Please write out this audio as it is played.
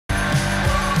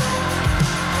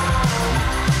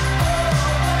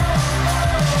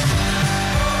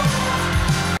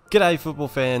G'day football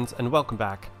fans and welcome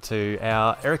back to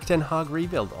our Erik Hag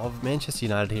Rebuild of Manchester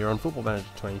United here on Football Manager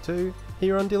 22,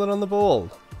 here on Dylan on the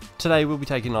Ball. Today we'll be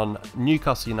taking on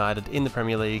Newcastle United in the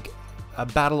Premier League, a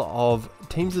battle of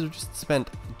teams that have just spent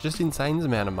just insane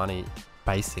amount of money,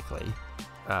 basically.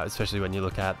 Especially when you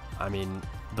look at, the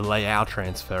Leao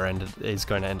transfer is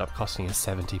going to end up costing us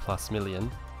 70 plus million.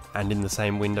 And in the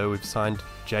same window we've signed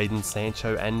Jadon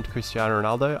Sancho and Cristiano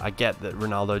Ronaldo. I get that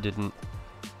Ronaldo didn't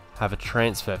have a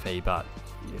transfer fee, but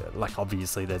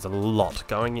obviously there's a lot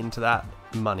going into that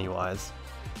money wise.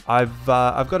 I've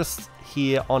got us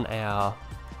here on our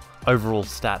overall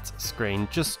stats screen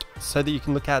just so that you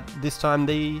can look at this time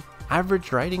the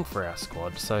average rating for our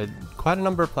squad. So quite a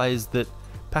number of players that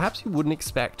perhaps you wouldn't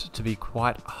expect to be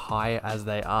quite high as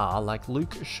they are, like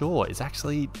Luke Shaw he's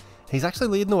actually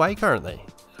leading the way currently.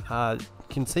 You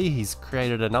can see he's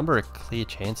created a number of clear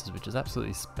chances, which is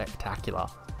absolutely spectacular.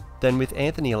 Then with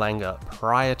Anthony Elanga,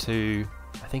 prior to,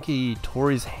 I think he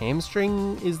tore his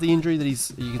hamstring is the injury that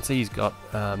you can see he's got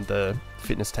the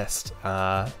fitness test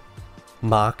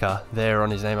marker there on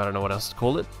his name. I don't know what else to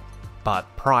call it. But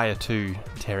prior to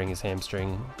tearing his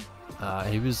hamstring,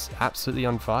 he was absolutely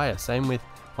on fire. Same with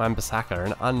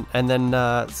Wan-Bissaka. And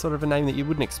then sort of a name that you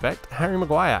wouldn't expect, Harry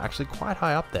Maguire, actually quite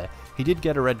high up there. He did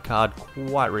get a red card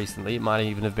quite recently. It might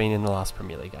even have been in the last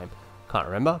Premier League game. Can't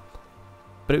remember.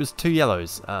 But it was 2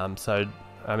 yellows, we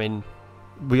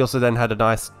also then had a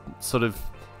nice sort of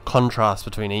contrast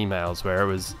between emails, where it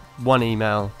was one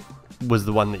email was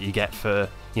the one that you get for,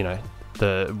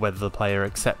 whether the player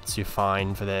accepts your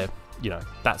fine for their,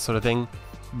 that sort of thing.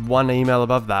 One email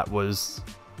above that was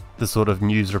the sort of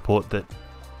news report that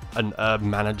a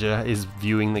manager is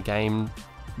viewing the game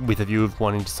with a view of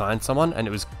wanting to sign someone, and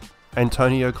it was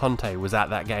Antonio Conte was at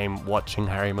that game watching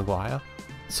Harry Maguire.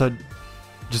 So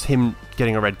just him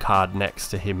getting a red card next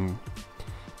to him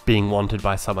being wanted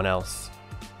by someone else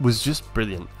was just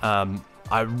brilliant.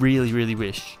 I really, really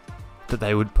wish that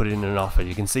they would put in an offer.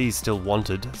 You can see he's still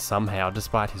wanted somehow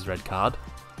despite his red card.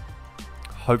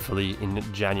 Hopefully in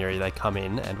January they come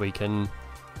in and we can,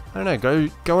 I don't know,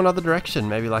 go another direction.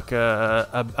 Maybe like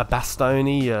a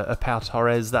Bastoni, a Pau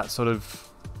Torres, that sort of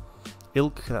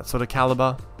ilk, that sort of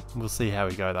caliber. We'll see how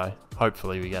we go though.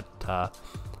 Hopefully we get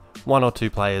one or two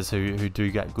players who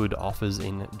do get good offers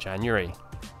in January.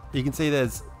 You can see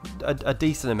there's a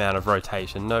decent amount of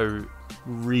rotation, no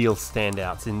real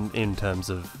standouts in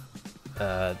terms of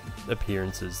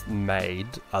appearances made,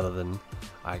 other than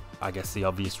I guess the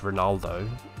obvious Ronaldo,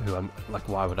 who I'm like,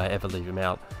 why would I ever leave him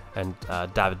out? And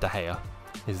David De Gea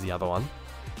is the other one.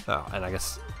 And I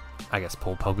guess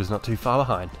Paul Pogba's not too far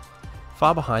behind.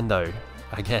 Far behind though,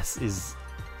 I guess, is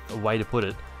a way to put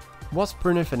it. What's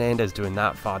Bruno Fernandes doing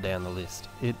that far down the list?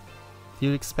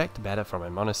 You'd expect better from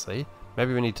him, honestly.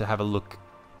 Maybe we need to have a look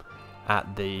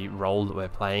at the role that we're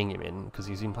playing him in, because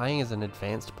he's been playing as an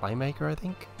advanced playmaker, I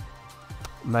think.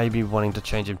 Maybe wanting to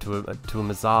change him to a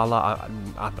Mazzala,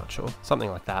 I'm not sure. Something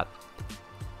like that,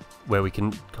 where we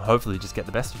can hopefully just get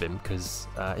the best of him, because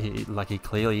he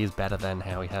clearly is better than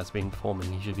how he has been performing.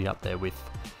 He should be up there with,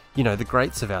 the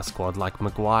greats of our squad, like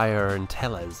Maguire and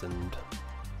Telles and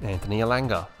Anthony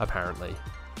Elanga, apparently.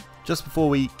 Just before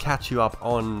we catch you up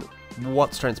on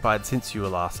what's transpired since you were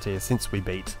last here, since we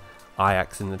beat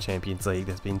Ajax in the Champions League,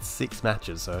 there's been 6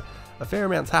 matches, so a fair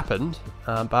amount's happened.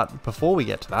 But before we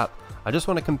get to that, I just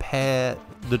want to compare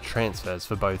the transfers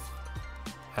for both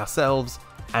ourselves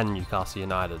and Newcastle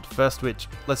United. First which,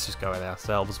 let's just go with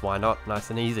ourselves, why not? Nice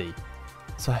and easy.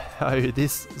 So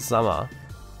this summer,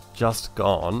 just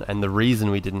gone, and the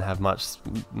reason we didn't have much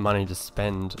money to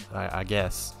spend, I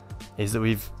guess, is that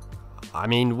we've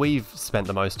spent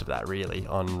the most of that really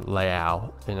on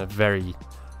Leao in a very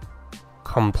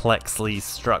complexly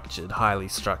structured, highly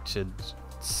structured,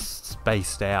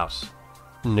 spaced out,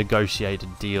 negotiated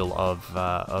deal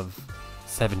of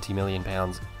 70 million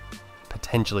pounds,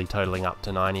 potentially totaling up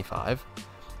to 95.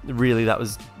 Really, I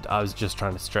was just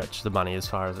trying to stretch the money as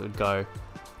far as it would go.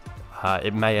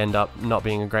 It may end up not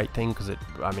being a great thing because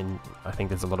I think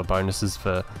there's a lot of bonuses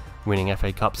for winning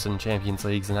FA Cups and Champions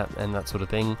Leagues and that sort of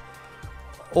thing.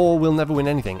 Or we'll never win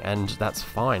anything, and that's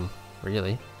fine,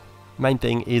 really. Main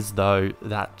thing is, though,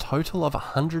 that total of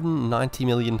 190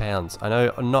 million pounds. I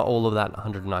know not all of that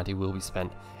 190 will be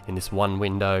spent in this one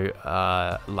window.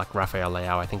 Like Rafael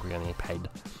Leao, I think we only paid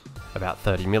about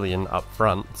 30 million up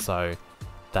front, so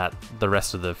that the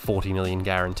rest of the 40 million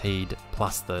guaranteed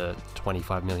plus the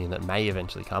 25 million that may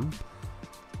eventually come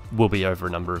will be over a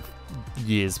number of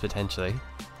years potentially.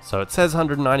 So it says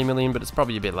 190 million, but it's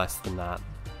probably a bit less than that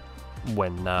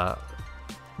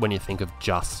when you think of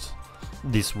just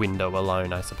this window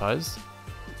alone, I suppose.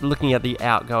 Looking at the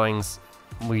outgoings,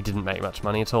 we didn't make much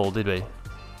money at all, did we?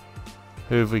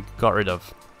 Who have we got rid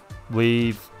of?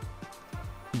 We've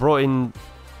brought in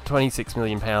 £26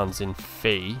 million in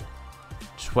fee.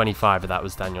 25 of that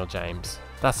was Daniel James.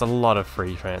 That's a lot of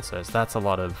free transfers. That's a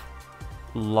lot of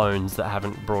loans that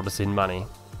haven't brought us in money.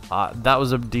 That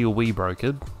was a deal we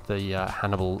brokered. The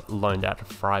Hannibal loaned out to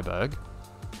Freiburg.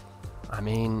 I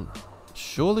mean,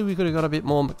 surely we could have got a bit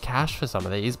more cash for some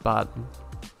of these, but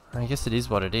I guess it is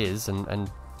what it is.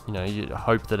 And you know, you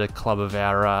hope that a club of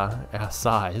our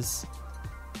size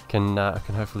can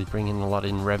hopefully bring in a lot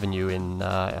in revenue in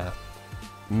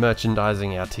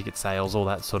merchandising, our ticket sales, all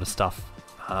that sort of stuff,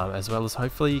 as well as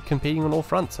hopefully competing on all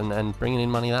fronts and bringing in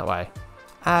money that way.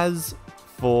 As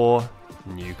for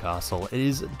Newcastle, it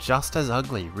is just as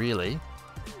ugly, really.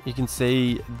 You can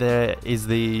see there is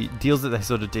the deals that they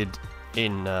sort of did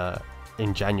in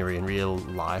January in real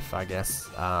life, I guess,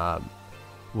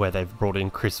 where they've brought in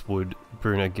Chris Wood,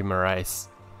 Bruno Guimaraes,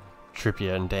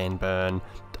 Trippier and Dan Burn.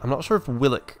 I'm not sure if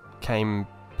Willock came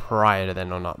prior to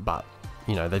then or not, but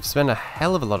you know, they've spent a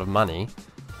hell of a lot of money.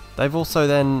 They've also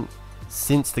then,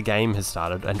 since the game has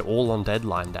started and all on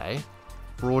deadline day,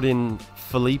 brought in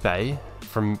Felipe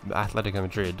from Atletico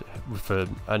Madrid for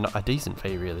a decent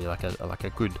fee, really, like a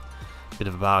good bit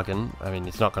of a bargain. I mean,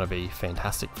 it's not going to be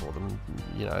fantastic for them,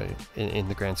 you know, in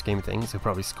the grand scheme of things. They'll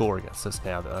probably score against us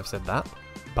now that I've said that.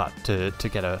 But to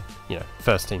get a, you know,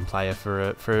 first team player for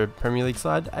a Premier League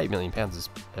side, £8 million is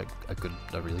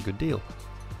a really good deal.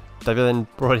 They've then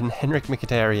brought in Henrik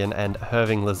Mkhitaryan and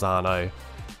Irving Lozano,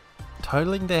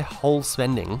 totaling their whole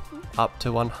spending up to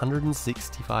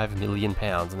 £165 million,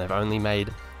 and they've only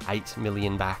made £8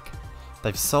 million back.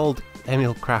 They've sold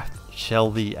Emil Kraft,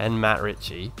 Shelby and Matt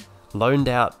Ritchie, loaned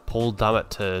out Paul Dummett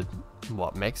to,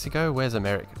 what, Mexico? Where's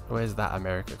America? Where's that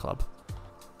America club?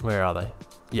 Where are they?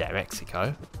 Yeah,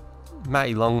 Mexico.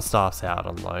 Matty Longstaff's out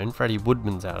on loan. Freddie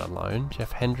Woodman's out on loan.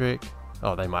 Jeff Hendrick.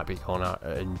 Oh, they might be gone out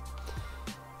in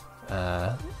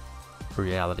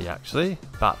reality, actually.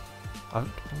 But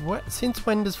since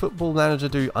when does Football Manager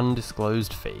do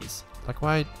undisclosed fees? Like,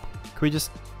 why? Could we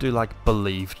just do, like,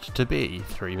 believed to be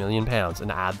 £3 million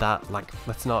and add that? Like,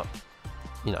 let's not,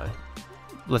 you know,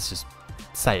 let's just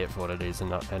say it for what it is and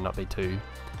not be too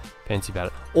fancy about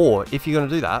it. Or, if you're going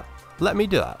to do that, let me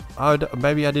do that.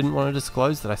 Maybe I didn't want to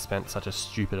disclose that I spent such a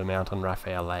stupid amount on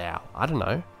Rafael Leao. I don't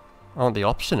know. I want the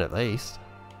option at least.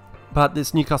 But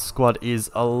this Newcastle squad is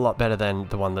a lot better than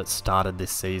the one that started this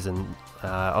season.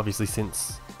 Obviously,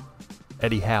 since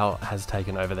Eddie Howe has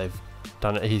taken over, they've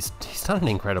done it. He's done an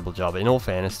incredible job. In all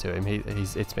fairness to him,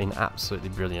 it's been absolutely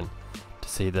brilliant to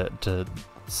see the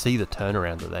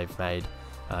turnaround that they've made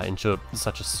in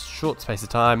such a short space of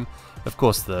time. Of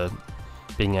course, the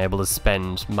being able to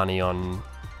spend money on,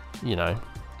 you know,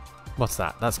 what's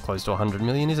that? That's close to 100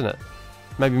 million, isn't it?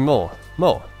 Maybe more,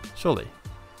 surely.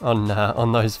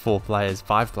 On those 5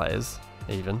 players,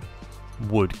 even.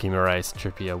 Wood, Guimaraes,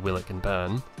 Trippier, Willock and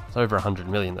Burn. It's over 100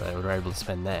 million that they were able to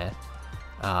spend there.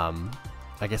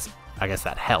 I guess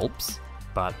that helps,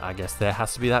 but I guess there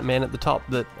has to be that man at the top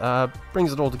that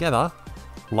brings it all together,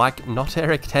 like not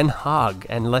Erik ten Hag.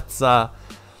 And let's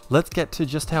get to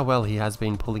just how well he has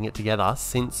been pulling it together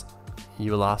since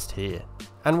you were last here.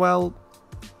 And well,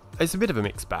 it's a bit of a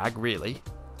mixed bag, really.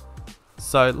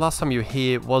 So last time you were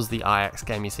here was the Ajax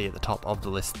game you see at the top of the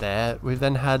list there. We've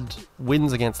then had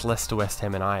wins against Leicester, West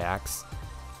Ham and Ajax.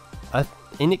 An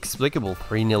inexplicable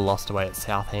 3-0 loss away at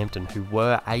Southampton, who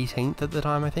were 18th at the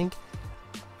time, I think.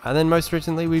 And then most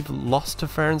recently we've lost to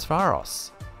Ferencváros.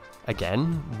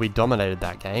 Again, we dominated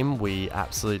that game. We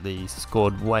absolutely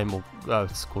scored way more.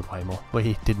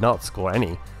 We did not score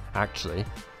any, actually.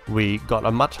 We got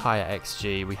a much higher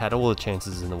XG. We had all the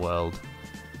chances in the world.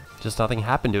 Just nothing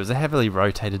happened. It was a heavily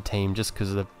rotated team just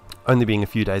because of only being a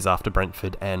few days after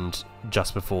Brentford and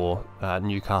just before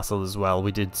Newcastle as well.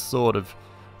 We did sort of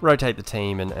rotate the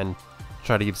team and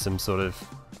try to give some sort of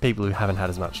people who haven't had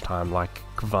as much time, like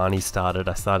Cavani started.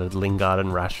 I started Lingard and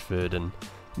Rashford and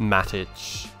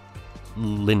Matic,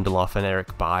 Lindelof and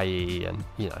Erik Bailly, and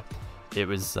you know, it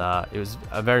was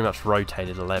a very much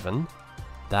rotated 11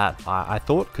 that I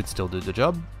thought could still do the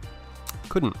job.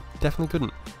 Definitely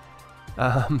couldn't.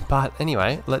 But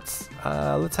anyway, let's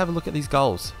have a look at these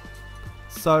goals.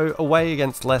 So away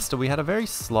against Leicester, we had a very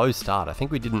slow start. I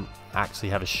think we didn't actually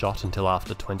have a shot until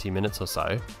after 20 minutes or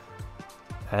so.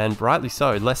 And rightly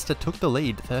so, Leicester took the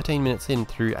lead 13 minutes in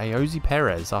through Ayoze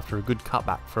Perez after a good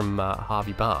cutback from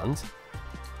Harvey Barnes.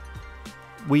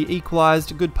 We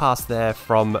equalised, a good pass there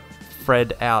from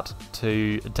Fred out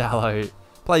to Dalot,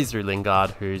 plays through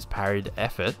Lingard, who's parried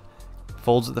effort,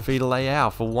 falls at the feet of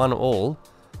Leao for 1-1.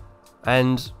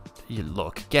 And you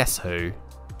look, guess who?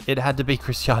 It had to be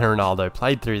Cristiano Ronaldo,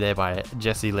 played through there by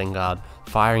Jesse Lingard,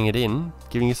 firing it in,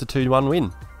 giving us a 2-1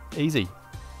 win. Easy.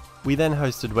 We then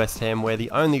hosted West Ham, where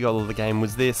the only goal of the game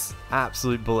was this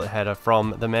absolute bullet header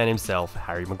from the man himself,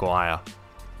 Harry Maguire.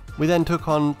 We then took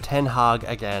on Ten Hag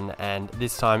again, and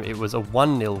this time it was a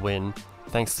 1-0 win.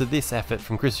 Thanks to this effort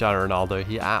from Cristiano Ronaldo,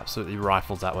 he absolutely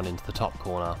rifles that one into the top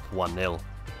corner, 1-0.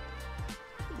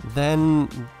 Then,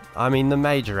 the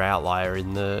major outlier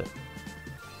in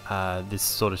this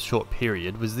sort of short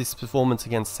period was this performance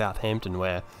against Southampton,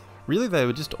 where really they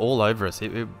were just all over us.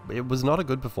 It was not a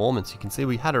good performance. You can see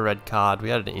we had a red card, we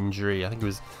had an injury. I think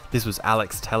this was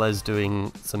Alex Telles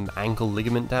doing some ankle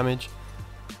ligament damage.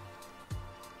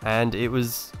 And it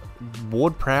was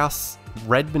Ward-Prowse,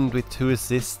 Redmond with 2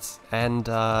 assists, and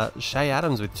Shea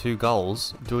Adams with 2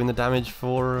 goals doing the damage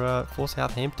for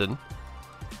Southampton.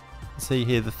 See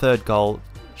here, the third goal,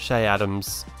 Shea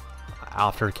Adams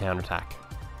after a counter-attack.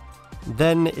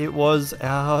 Then it was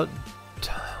our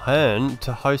turn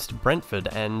to host Brentford,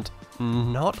 and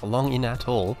not long in at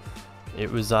all.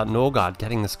 It was Norgard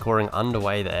getting the scoring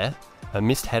underway there. A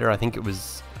missed header, I think it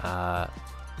was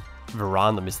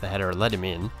Varane that missed the header and let him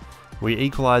in. We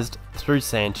equalised through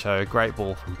Sancho, great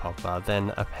ball from Pogba,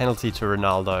 then a penalty to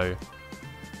Ronaldo,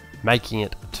 making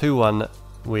it 2-1.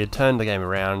 We had turned the game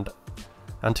around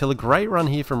until a great run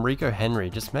here from Rico Henry,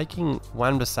 just making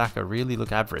Wan-Bissaka really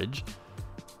look average.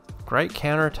 Great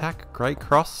counter-attack, great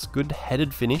cross, good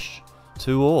headed finish,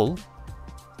 2-2.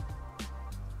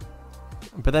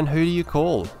 But then who do you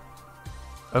call?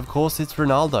 Of course it's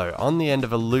Ronaldo, on the end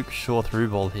of a Luke Shaw through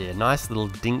ball here. Nice little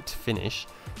dinked finish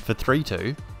for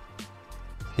 3-2.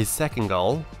 His second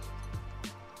goal.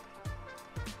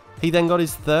 He then got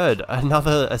his third,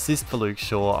 another assist for Luke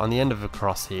Shaw on the end of a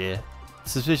cross here.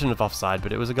 Suspicion of offside,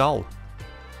 but it was a goal.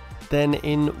 Then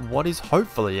in what is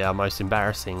hopefully our most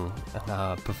embarrassing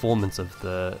performance of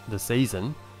the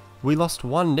season, we lost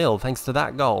 1-0 thanks to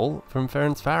that goal from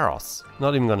Ferenc Varos.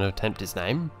 Not even going to attempt his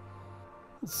name.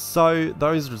 So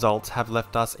those results have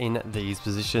left us in these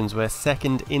positions. We're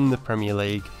second in the Premier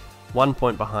League, 1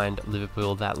 point behind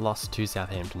Liverpool. That loss to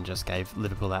Southampton just gave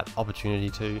Liverpool that opportunity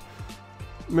to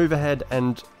move ahead,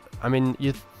 and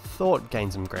you thought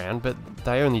gain some ground, but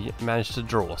they only managed to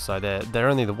draw, so they're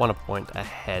only the 1 point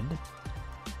ahead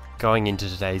going into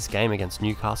today's game against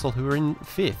Newcastle, who are in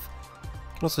 5th. You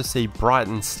can also see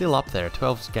Brighton still up there,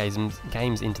 12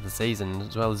 games into the season,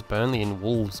 as well as Burnley and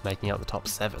Wolves making up the top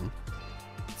 7.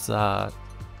 It's a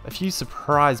few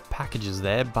surprise packages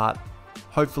there, but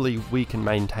hopefully we can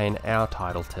maintain our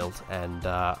title tilt, and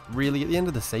really at the end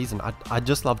of the season, I'd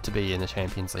just love to be in the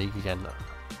Champions League again.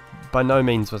 By no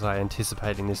means was I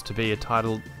anticipating this to be a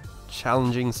title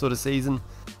challenging sort of season.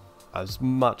 I was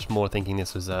much more thinking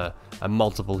this was a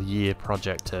multiple year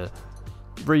project to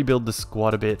rebuild the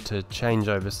squad a bit, to change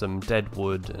over some dead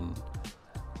wood and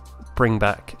bring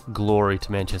back glory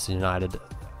to Manchester United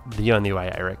the only way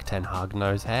Erik Ten Hag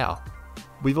knows how.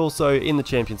 We've also, in the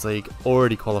Champions League,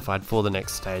 already qualified for the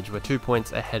next stage. We're 2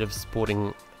 points ahead of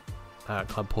Sporting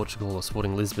Club Portugal, or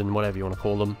Sporting Lisbon, whatever you want to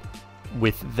call them,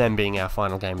 with them being our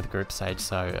final game of the group stage.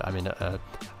 So,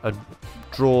 a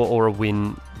draw or a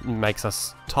win makes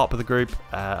us top of the group.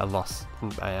 A loss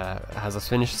has us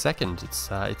finish second. It's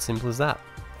simple as that.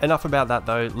 Enough about that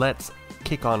though. Let's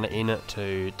kick on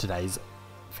into today's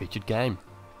featured game.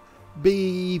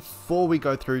 Before we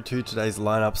go through to today's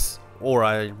lineups, or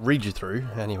I read you through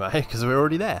anyway, because we're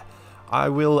already there, I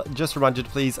will just remind you to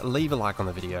please leave a like on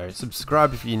the video,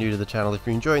 subscribe if you're new to the channel, if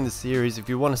you're enjoying the series, if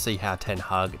you want to see how Ten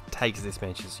Hag takes this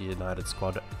Manchester United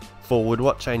squad forward,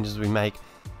 what changes we make,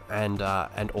 and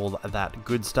all that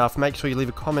good stuff. Make sure you leave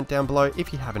a comment down below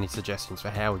if you have any suggestions for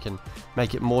how we can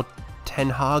make it more Ten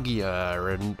Hagier,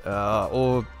 and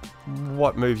or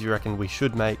what moves you reckon we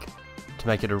should make to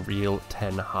make it a real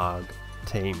Ten Hag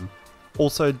team.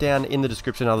 Also down in the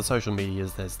description are the social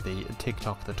medias. There's the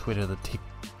TikTok, the Twitter, the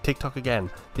TikTok again,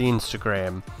 the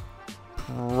Instagram,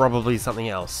 probably something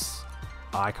else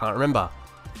I can't remember.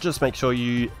 Just make sure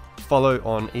you follow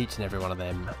on each and every one of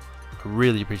them. I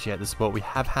really appreciate the support we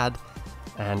have had,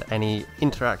 and any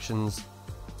interactions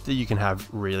that you can have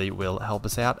really will help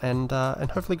us out, and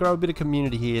hopefully grow a bit of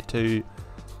community here to,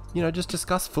 just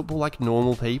discuss football like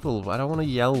normal people. I don't want to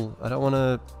yell, I don't want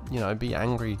to, be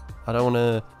angry, I don't want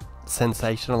to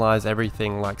sensationalize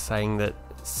everything like saying that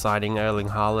signing Erling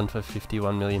Haaland for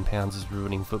 £51 million is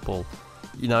ruining football.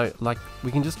 Like,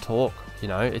 we can just talk,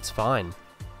 it's fine.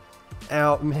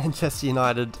 Our Manchester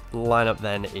United lineup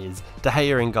then is De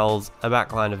Gea in goals, a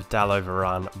backline of Dalot,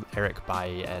 Varane, Eric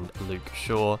Bailly and Luke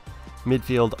Shaw,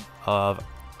 midfield of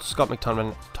Scott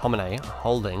McTominay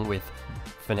holding with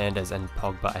Fernandes and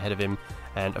Pogba ahead of him,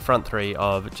 and a front three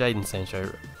of Jadon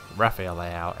Sancho, Rafael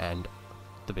Leao, and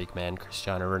the big man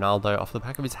Cristiano Ronaldo off the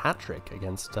back of his hat-trick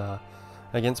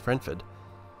against Brentford.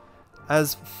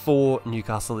 As for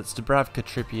Newcastle, it's Dubravka,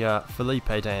 Trippier,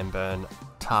 Felipe Damburn,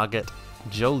 Target,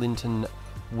 Joe Linton,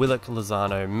 Willock,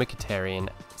 Lozano, Mkhitaryan,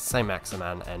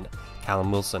 Saint-Maximin, and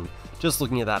Callum Wilson. Just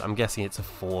looking at that, I'm guessing it's a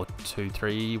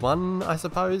 4-2-3-1, I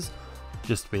suppose.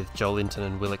 Just with Joe Linton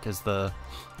and Willock as the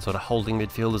sort of holding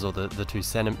midfielders, or the two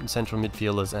central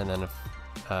midfielders, and then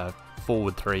a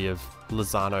forward three of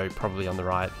Lozano probably on the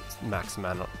right,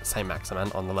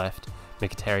 Saint-Maximin on the left,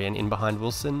 Mkhitaryan in behind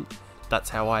Wilson. That's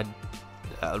how I'd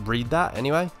read that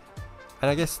anyway.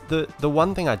 And I guess the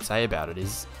one thing I'd say about it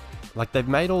is, like, they've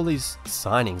made all these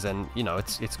signings, and you know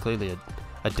it's clearly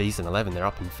a decent 11. They're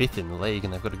up in 5th in the league,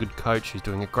 and they've got a good coach who's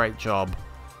doing a great job.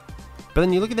 But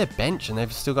then you look at their bench, and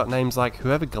they've still got names like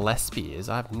whoever Gillespie is.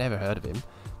 I've never heard of him.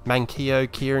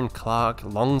 Manquillo, Kieran Clark,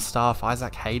 Longstaff,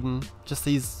 Isaac Hayden. Just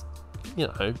these, you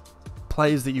know,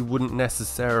 players that you wouldn't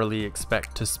necessarily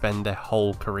expect to spend their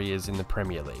whole careers in the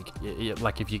Premier League.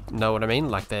 Like, if you know what I mean.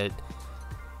 Like, they're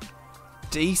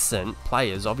decent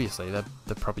players, obviously.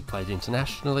 They've probably played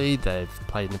internationally. They've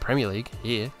played in the Premier League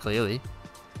here, clearly.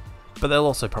 But they'll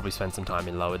also probably spend some time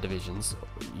in lower divisions,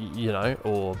 you know,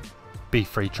 or be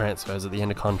free transfers at the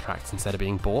end of contracts instead of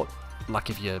being bought. Like,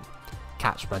 if you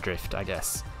catch my drift, I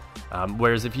guess.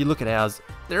 Whereas if you look at ours,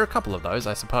 there are a couple of those,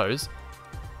 I suppose.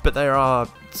 But there are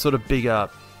sort of bigger,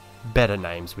 better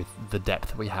names with the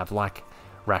depth we have, like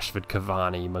Rashford,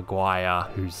 Cavani, Maguire,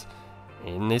 who's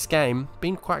in this game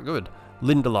been quite good.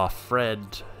 Lindelof, Fred,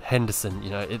 Henderson, you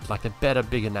know, like they're better,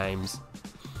 bigger names.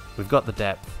 We've got the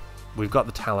depth. We've got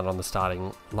the talent on the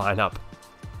starting lineup.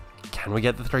 Can we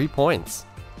get the 3 points?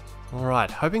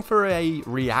 Alright, hoping for a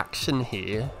reaction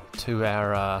here to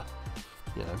our,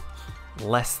 you know,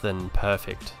 less than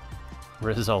perfect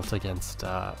result against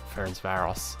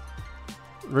Ferencváros.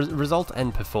 Result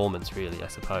and performance, really, I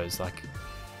suppose. Like,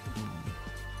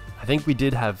 I think we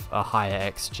did have a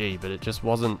higher XG, but it just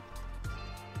wasn't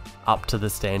up to the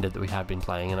standard that we have been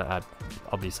playing, and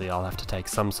obviously I'll have to take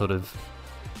some sort of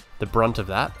the brunt of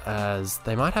that, as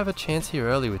they might have a chance here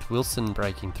early with Wilson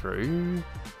breaking through.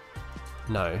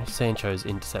 No, Sancho's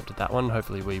intercepted that one.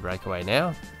 Hopefully we break away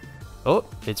now. Oh,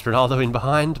 it's Ronaldo in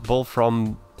behind. Ball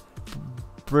from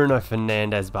Bruno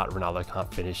Fernandes, but Ronaldo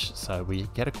can't finish, so we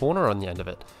get a corner on the end of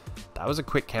it. That was a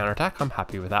quick counter-attack. I'm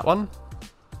happy with that one.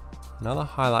 Another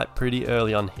highlight pretty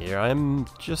early on here. I am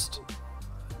just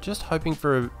hoping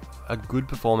for a good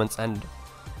performance and,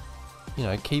 you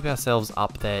know, keep ourselves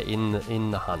up there in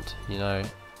the hunt, you know.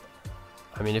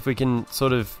 I mean, if we can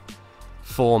sort of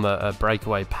form a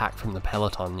breakaway pack from the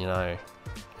peloton, you know,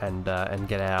 and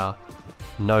get our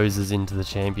noses into the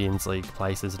Champions League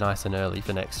places nice and early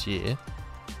for next year,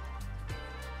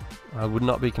 I would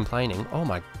not be complaining. Oh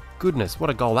my goodness, what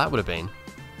a goal that would have been.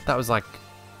 That was like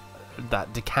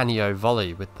that Di Canio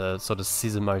volley with the sort of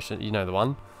scissor motion, you know, the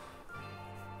one?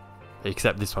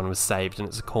 Except this one was saved and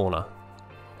it's a corner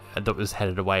that was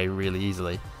headed away really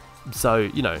easily. So,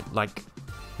 you know, like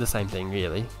the same thing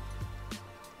really.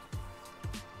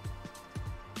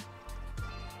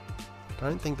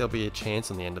 Don't think there'll be a chance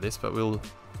on the end of this, but we'll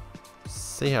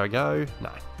see how we go.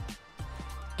 No.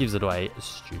 Gives it away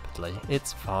stupidly.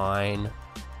 It's fine.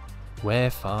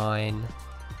 We're fine.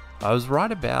 I was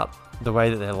right about the way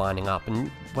that they're lining up, and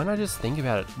when I just think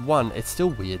about it, one, it's still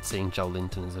weird seeing Joe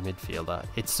Linton as a midfielder.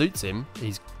 It suits him.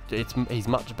 He's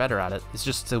much better at it. It's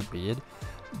just still weird.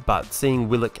 But seeing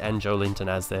Willock and Joe Linton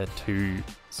as their two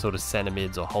sort of centre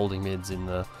mids or holding mids in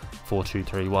the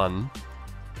 4-2-3-1,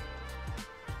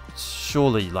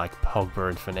 surely like Pogba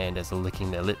and Fernandes are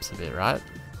licking their lips a bit, right?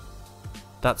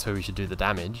 That's who we should do the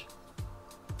damage.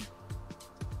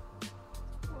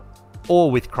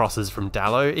 Or with crosses from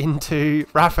Dallo into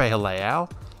Rafael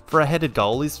Leao for a headed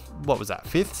goal is, what was that,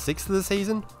 5th, 6th of the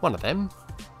season? One of them.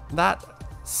 That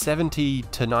 70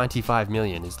 to 95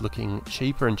 million is looking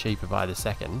cheaper and cheaper by the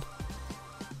second,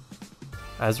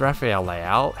 as Rafael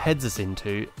Leao heads us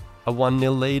into a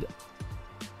 1-0 lead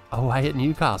away at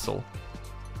Newcastle.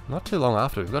 Not too long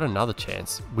after, we've got another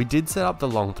chance. We did set up the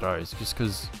long throws just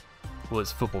because, well,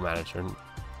 it's Football Manager and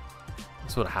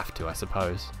sort of have to, I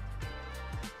suppose.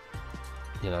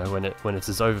 You know, when it's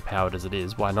as overpowered as it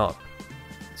is, why not?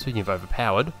 Speaking of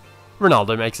overpowered,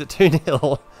 Ronaldo makes it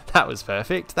 2-0. That was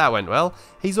perfect. That went well.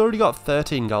 He's already got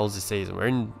 13 goals this season. We're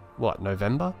in, what,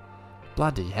 November?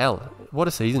 Bloody hell. What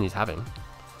a season he's having.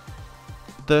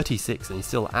 36, and he's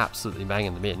still absolutely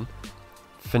banging them in.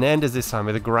 Fernandes this time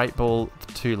with a great ball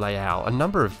to Leao. A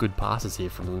number of good passes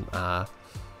here from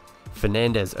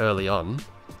Fernandes early on.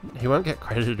 he won't get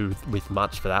credited with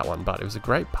much for that one, but it was a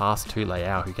great pass to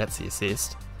Leao, who gets the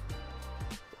assist.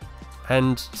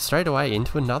 And straight away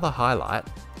into another highlight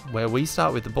where we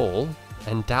start with the ball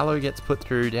and Dalot gets put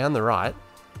through down the right.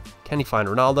 Can he find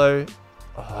Ronaldo?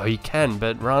 Oh, he can,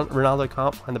 but Ronaldo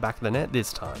can't find the back of the net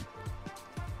this time.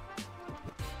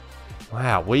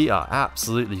 Wow, we are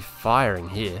absolutely firing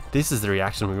here. This is the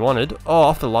reaction we wanted. Oh,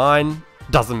 off the line.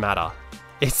 Doesn't matter.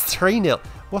 It's 3-0.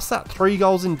 What's that? 3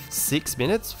 goals in 6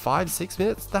 minutes? 5-6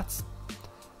 minutes? That's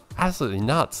absolutely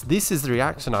nuts. This is the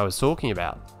reaction I was talking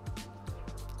about.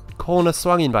 Corner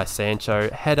swung in by Sancho.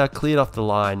 Header cleared off the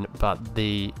line, but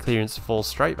the clearance falls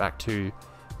straight back to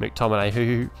McTominay,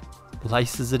 who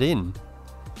laces it in.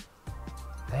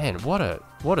 Man, what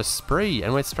a spree.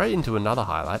 And we're straight into another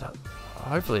highlight.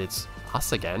 Hopefully it's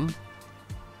us again.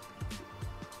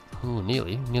 Ooh,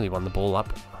 nearly won the ball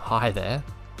up high there.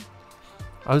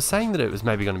 I was saying that it was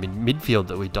maybe going to be midfield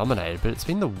that we dominated, but it's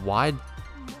been the wide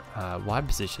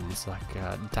positions, like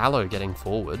Dalot getting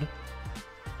forward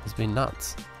has been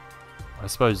nuts. I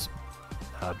suppose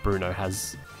Bruno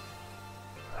has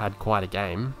had quite a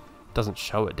game. Doesn't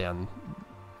show it down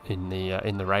in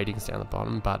the ratings down the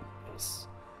bottom, but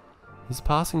his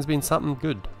passing's been something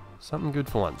good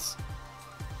for once.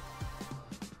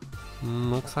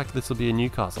 Looks like this will be a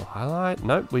Newcastle highlight.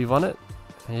 Nope, we won it.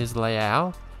 Here's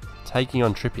Leao taking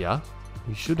on Trippier,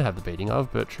 who should have the beating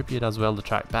of, but Trippier does well to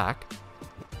track back.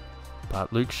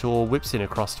 But Luke Shaw whips in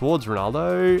across towards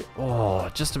Ronaldo. Oh,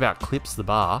 just about clips the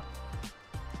bar.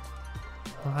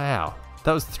 Wow,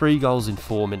 that was 3 goals in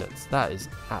 4 minutes. That is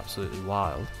absolutely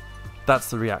wild. That's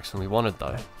the reaction we wanted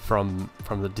though, from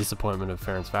the disappointment of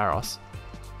Ferencvaros.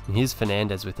 And here's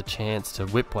Fernandes with a chance to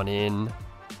whip one in.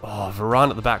 Oh, Varane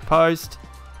at the back post.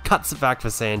 Cuts it back for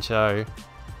Sancho.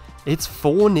 It's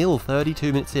 4-0,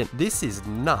 32 minutes in. This is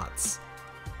nuts.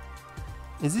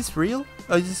 Is this real?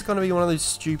 Or is this going to be one of those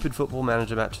stupid Football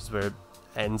Manager matches where it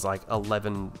ends like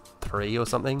 11-3 or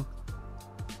something?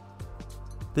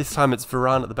 This time it's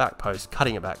Varane at the back post,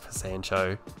 cutting it back for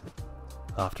Sancho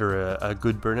after a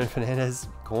good Bruno Fernandes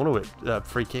corner whip,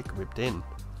 free kick whipped in.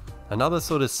 Another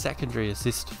sort of secondary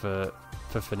assist for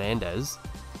Fernandes.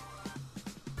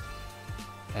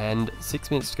 And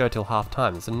 6 minutes to go till half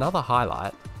time. There's another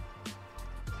highlight.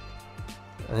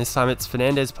 And this time it's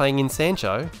Fernandes playing in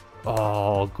Sancho.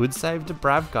 Oh, good save to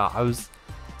Bravka.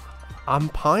 I'm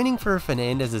pining for a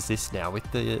Fernandes assist now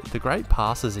with the great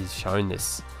passes he's shown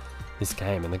this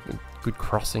game and the good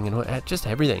crossing and just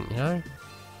everything, you know?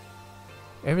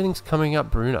 Everything's coming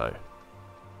up Bruno.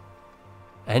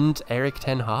 And Erik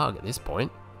Ten Hag at this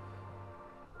point.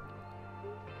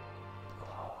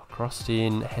 Oh, crossed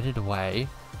in, headed away.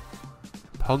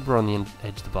 Pogba on the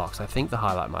edge of the box. I think the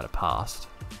highlight might have passed.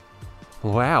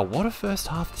 Wow, what a first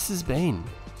half this has been.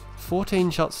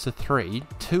 14 shots to 3,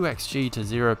 2 XG to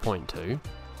 0.2.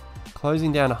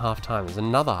 Closing down at half time. There's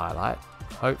another highlight.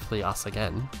 Hopefully us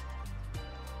again.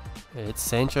 It's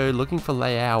Sancho looking for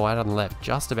Leao out on the left.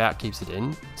 Just about keeps it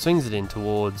in. Swings it in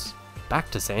towards back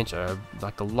to Sancho.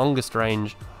 Like the longest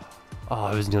range. Oh,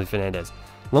 it was nearly Fernandes.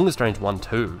 Longest range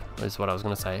 1-2 is what I was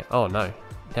going to say. Oh no.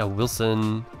 Now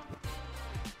Wilson.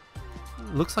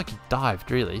 Looks like he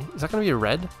dived, really. Is that going to be a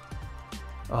red?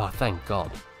 Oh, thank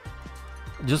God.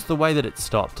 Just the way that it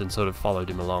stopped and sort of followed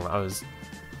him along, I was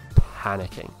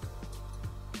panicking.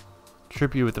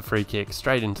 Trippier with the free kick,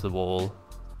 straight into the wall.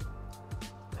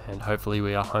 And hopefully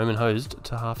we are home and hosed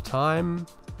to half time.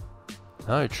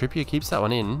 No, Trippier keeps that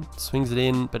one in, swings it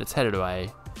in, but it's headed away.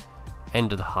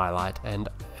 End of the highlight, and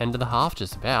end of the half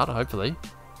just about, hopefully.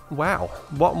 Wow,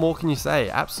 what more can you say?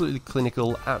 Absolutely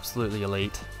clinical, absolutely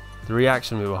elite. The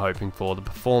reaction we were hoping for, the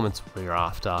performance we were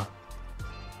after.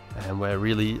 And we're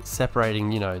really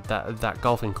separating, you know, that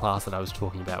golfing class that I was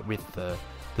talking about with the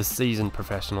seasoned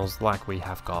professionals like we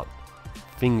have got.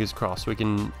 Fingers crossed we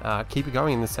can keep it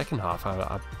going in the second half.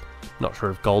 I'm not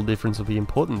sure if goal difference will be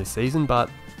important this season, but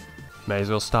may as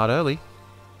well start early.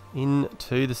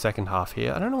 Into the second half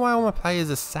here. I don't know why all my players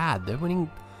are sad. They're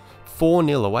winning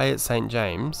 4-0 away at St.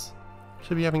 James.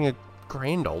 Should be having a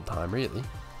grand old time, really.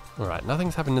 Alright,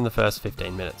 nothing's happened in the first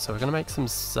 15 minutes, so we're going to make some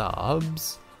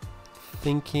subs.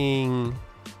 Thinking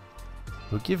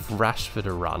we'll give Rashford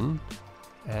a run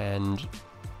and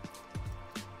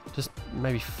just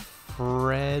maybe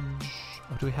Fred.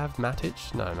 Or do we have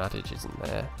Matic? No, Matic isn't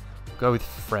there. We'll go with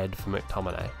Fred for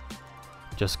McTominay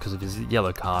just because of his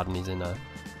yellow card and he's in a,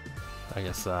 I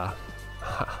guess, a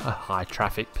high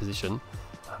traffic position.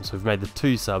 So we've made the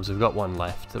 2 subs. We've got 1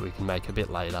 left that we can make a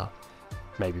bit later.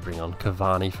 Maybe bring on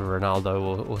Cavani for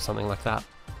Ronaldo or something like that.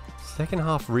 Second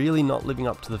half really not living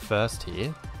up to the first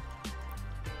here.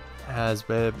 as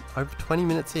we're over 20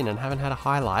 minutes in and haven't had a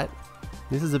highlight.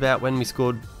 This is about when we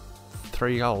scored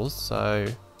 3 goals, so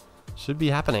should be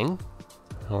happening.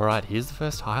 Alright, here's the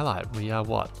first highlight. We are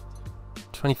what?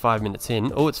 25 minutes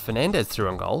in. Oh, it's Fernandez through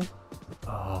on goal.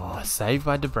 Oh, saved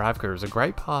by Dubravka. It was a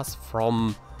great pass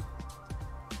from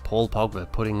Paul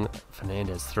Pogba, putting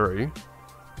Fernandez through.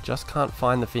 Just can't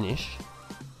find the finish.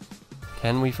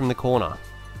 Can we from the corner?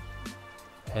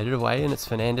 Headed away, and it's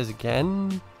Fernandez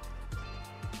again.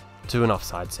 To an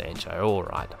offside Sancho.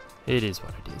 Alright, it is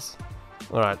what it is.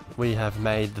 Alright, we have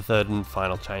made the third and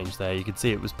final change there. You can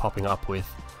see it was popping up with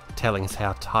telling us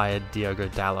how tired Diogo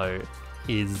Dalot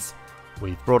is.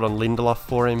 We've brought on Lindelof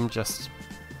for him,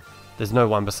 there's no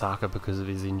Wan-Bissaka because of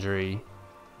his injury.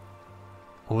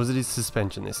 Or was it his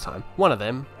suspension this time? One of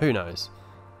them, who knows.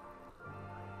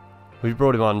 We've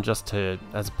brought him on just as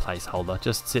a placeholder,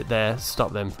 just sit there,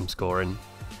 stop them from scoring.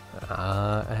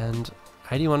 And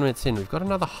 81 minutes in, we've got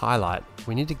another highlight.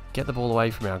 We need to get the ball away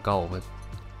from our goal. We're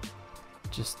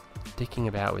just dicking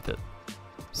about with it.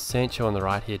 Sancho on the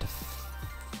right here to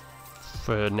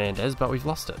Fernandez, but we've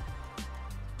lost it.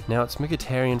 Now it's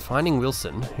Mkhitaryan finding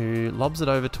Wilson, who lobs it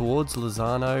over towards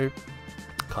Lozano.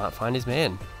 Can't find his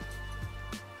man.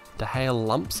 De Gea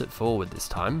lumps it forward this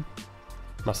time.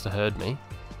 Must have heard me.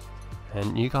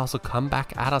 And Newcastle come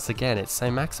back at us again. It's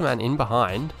Saint-Maximin in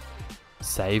behind.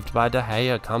 Saved by De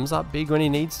Gea. Comes up big when he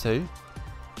needs to.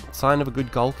 Sign of a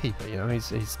good goalkeeper, you know.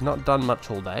 He's not done much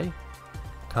all day.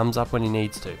 Comes up when he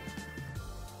needs to.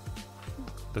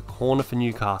 The corner for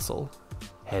Newcastle.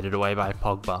 Headed away by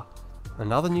Pogba.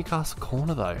 Another Newcastle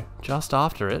corner though, just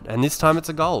after it, and this time it's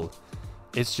a goal.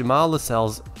 It's Jamal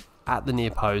Lascelles at the near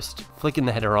post, flicking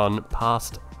the header on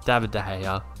past David De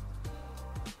Gea.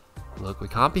 Look, we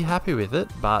can't be happy with it,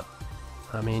 but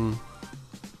I mean,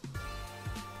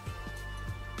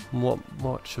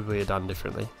 what should we have done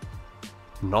differently?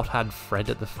 Not had Fred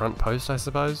at the front post, I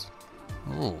suppose.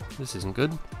 Oh, this isn't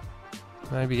good.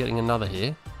 Maybe getting another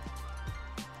here.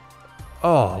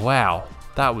 Oh wow.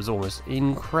 That was almost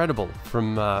incredible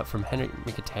from Henrik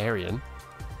Mkhitaryan.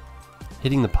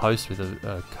 Hitting the post with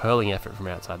a curling effort from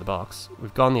outside the box.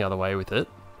 We've gone the other way with it.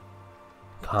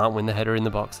 Can't win the header in the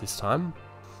box this time.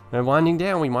 Now winding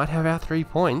down, we might have our 3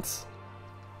 points.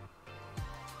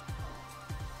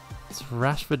 It's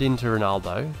Rashford into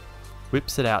Ronaldo.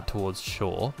 Whips it out towards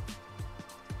Shaw.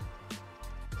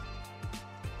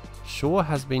 Shaw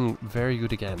has been very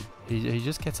good again. He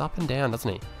just gets up and down,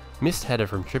 doesn't he? Missed header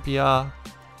from Trippier.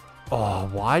 Oh,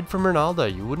 wide from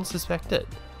Ronaldo. You wouldn't suspect it.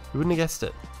 You wouldn't have guessed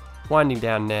it. Winding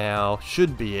down now.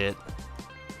 Should be it.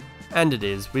 And it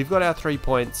is. We've got our 3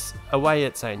 points away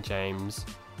at St. James.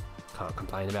 Can't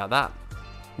complain about that.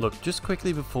 Look, just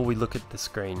quickly before we look at the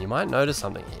screen, you might notice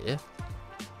something here.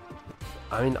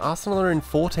 I mean, Arsenal are in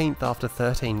 14th after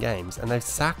 13 games, and they've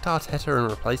sacked Arteta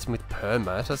and replaced him with Per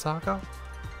Mertesacker.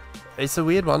 It's a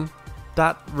weird one.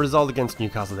 That result against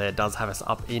Newcastle there does have us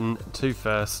up into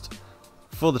first,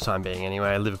 for the time being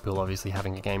anyway. Liverpool obviously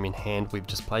having a game in hand. We've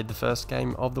just played the first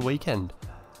game of the weekend.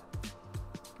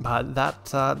 But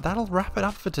that'll wrap it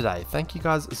up for today. Thank you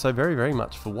guys so very, very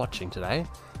much for watching today.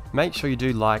 Make sure you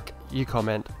do like, you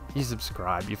comment, you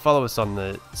subscribe, you follow us on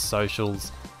the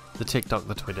socials, the TikTok,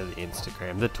 the Twitter, the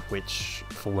Instagram, the Twitch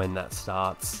for when that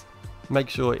starts. Make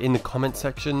sure in the comment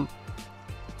section,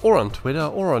 or on Twitter,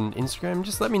 or on Instagram,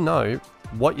 just let me know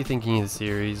what you're thinking of the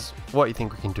series, what you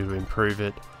think we can do to improve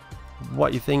it,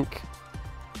 what you think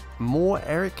more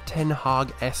Erik Ten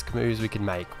Hag-esque moves we can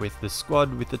make with the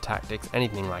squad, with the tactics,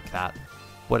 anything like that.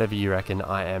 Whatever you reckon,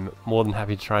 I am more than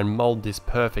happy to try and mould this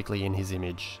perfectly in his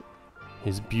image.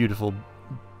 His beautiful,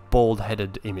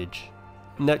 bald-headed image.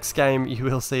 Next game, you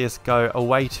will see us go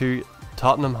away to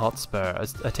Tottenham Hotspur,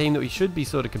 a team that we should be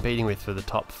sort of competing with for the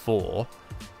top 4.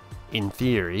 In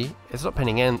theory, it's not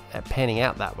panning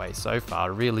out that way so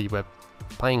far. Really, we're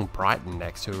playing Brighton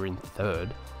next, who are in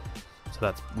 3rd. So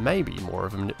that's maybe more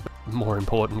of a more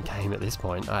important game at this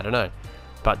point. I don't know.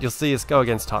 But you'll see us go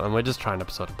against Tottenham. We're just trying to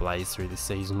sort of blaze through this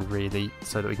season, really,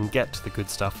 so that we can get to the good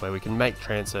stuff where we can make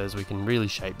transfers, we can really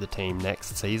shape the team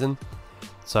next season.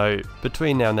 So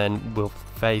between now and then, we'll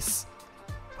face...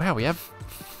 Wow, we have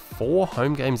 4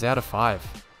 home games out of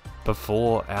 5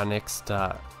 before our next...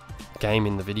 game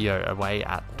in the video away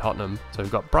at Tottenham. So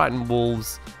we've got Brighton,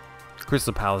 Wolves,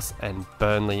 Crystal Palace and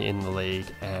Burnley in the league,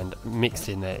 and mixed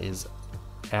in there is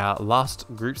our last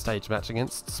group stage match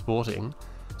against Sporting.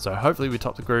 So hopefully we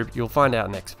top the group. You'll find out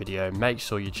next video. Make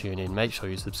sure you tune in, make sure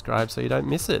you subscribe so you don't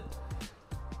miss it.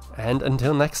 And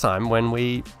until next time, when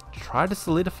we try to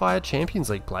solidify a Champions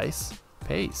League place,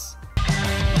 peace.